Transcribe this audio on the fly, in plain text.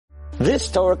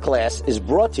This Torah class is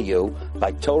brought to you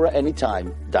by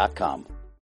TorahAnytime.com.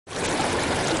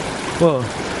 Whoa.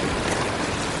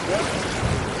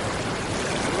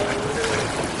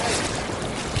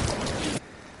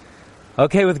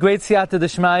 Okay, with great siyata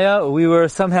d'shmaya, we were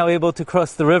somehow able to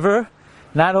cross the river.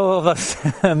 Not all of us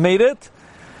made it,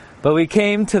 but we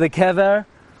came to the kever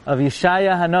of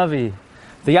Yeshaya Hanavi.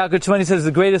 The Yaakov Shmoni says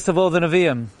the greatest of all the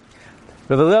Nevi'im.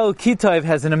 Rav Hillel Kitov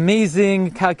has an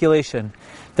amazing calculation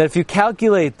that if you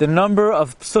calculate the number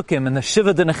of psukim in the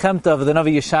Shiva D'Nechemta of the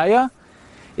Navi Yeshaya,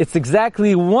 it's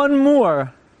exactly one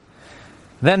more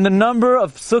than the number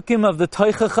of psukim of the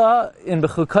Toichacha in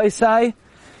Bechukaisai,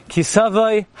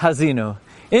 Kisavai Hazinu,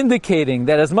 indicating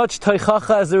that as much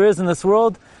Toichacha as there is in this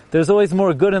world, there's always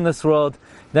more good in this world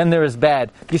than there is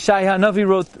bad. Yeshaya Hanavi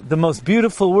wrote the most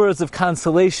beautiful words of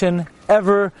consolation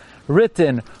ever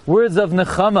written, words of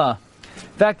Nechama.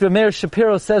 In fact, Rameir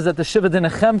Shapiro says that the Shiva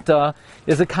D'Nechemta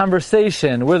is a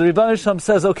conversation where the Rebbeinu Shalom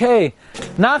says, okay,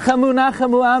 Nachamu,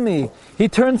 Nachamu Ami. He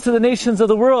turns to the nations of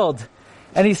the world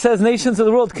and he says, nations of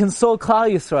the world, console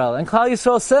Klal Yisrael. And Klal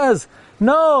Yisrael says,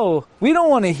 no, we don't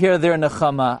want to hear their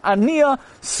Nechama. Aniya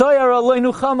Soyar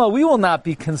Aloi Nuchama. We will not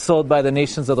be consoled by the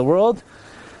nations of the world.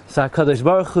 So HaKadosh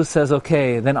Baruch Hu says,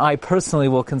 okay, then I personally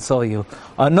will console you.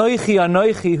 Anoichi,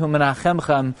 Anoichi hu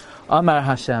menachemchem, Amar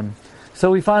Hashem. So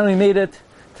we finally made it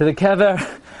to the kever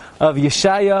of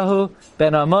Yeshayahu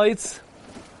ben Amoitz.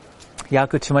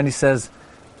 Yaakov Shmoni says,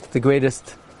 the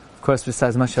greatest, of course,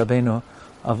 besides Moshe Rabbeinu,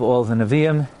 of all the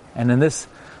Nevi'im. And in this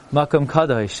Makom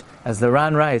Kadosh, as the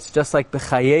Ran writes, just like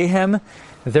B'chayehem,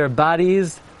 their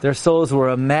bodies, their souls were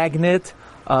a magnet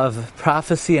of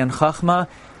prophecy and Chachma.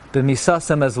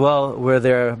 B'misasam as well, where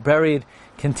they're buried,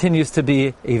 continues to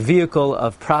be a vehicle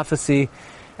of prophecy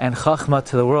and Chachma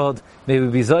to the world. May we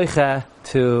be Zoicha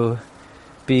to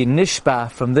be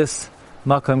Nishba from this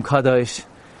Makom Kadosh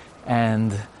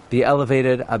and be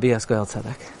elevated Abiyas Goel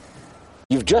Tzedek.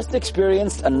 You've just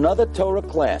experienced another Torah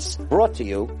class brought to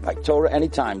you by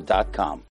TorahAnytime.com.